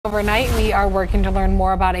Overnight, we are working to learn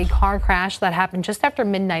more about a car crash that happened just after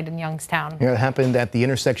midnight in Youngstown. Yeah, it happened at the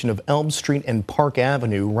intersection of Elm Street and Park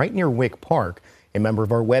Avenue, right near Wick Park. A member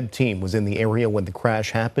of our web team was in the area when the crash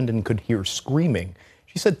happened and could hear screaming.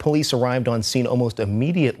 She said police arrived on scene almost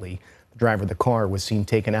immediately. The driver of the car was seen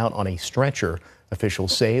taken out on a stretcher.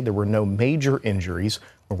 Officials say there were no major injuries.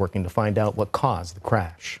 We're working to find out what caused the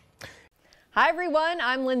crash. Hi everyone,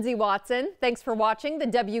 I'm Lindsay Watson. Thanks for watching the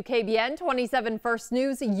WKBN 27 First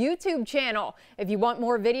News YouTube channel. If you want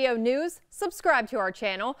more video news, subscribe to our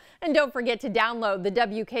channel. And don't forget to download the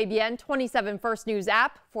WKBN 27 First News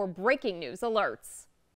app for breaking news alerts.